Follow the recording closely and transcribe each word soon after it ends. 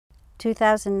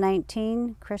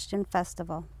2019 Christian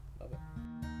Festival.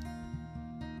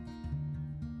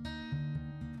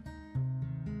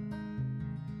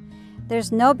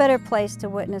 There's no better place to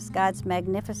witness God's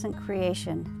magnificent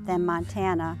creation than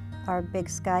Montana, our big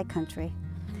sky country.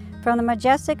 From the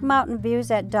majestic mountain views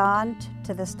at dawn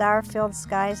to the star-filled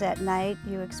skies at night,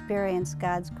 you experience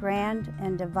God's grand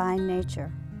and divine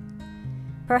nature.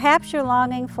 Perhaps you're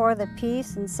longing for the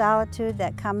peace and solitude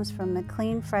that comes from the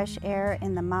clean, fresh air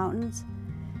in the mountains,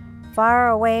 far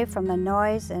away from the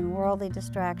noise and worldly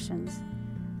distractions.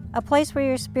 A place where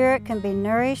your spirit can be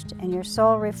nourished and your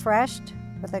soul refreshed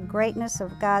with the greatness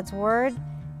of God's Word,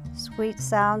 sweet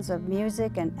sounds of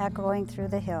music and echoing through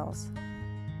the hills.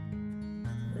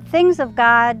 Things of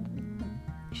God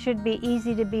should be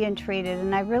easy to be entreated,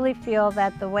 and I really feel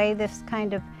that the way this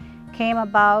kind of came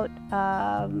about,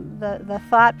 the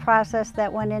thought process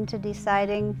that went into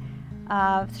deciding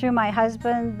through my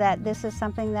husband that this is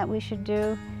something that we should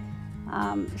do,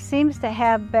 seems to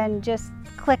have been just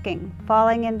clicking,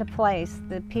 falling into place.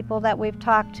 The people that we've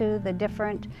talked to, the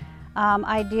different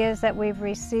ideas that we've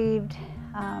received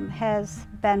has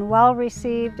been well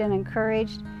received and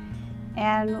encouraged,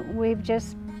 and we've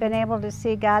just been able to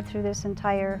see God through this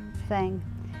entire thing.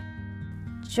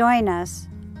 Join us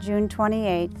June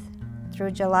 28th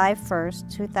through July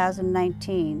 1st,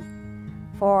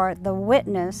 2019 for the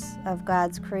Witness of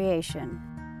God's Creation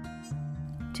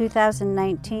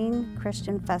 2019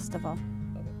 Christian Festival.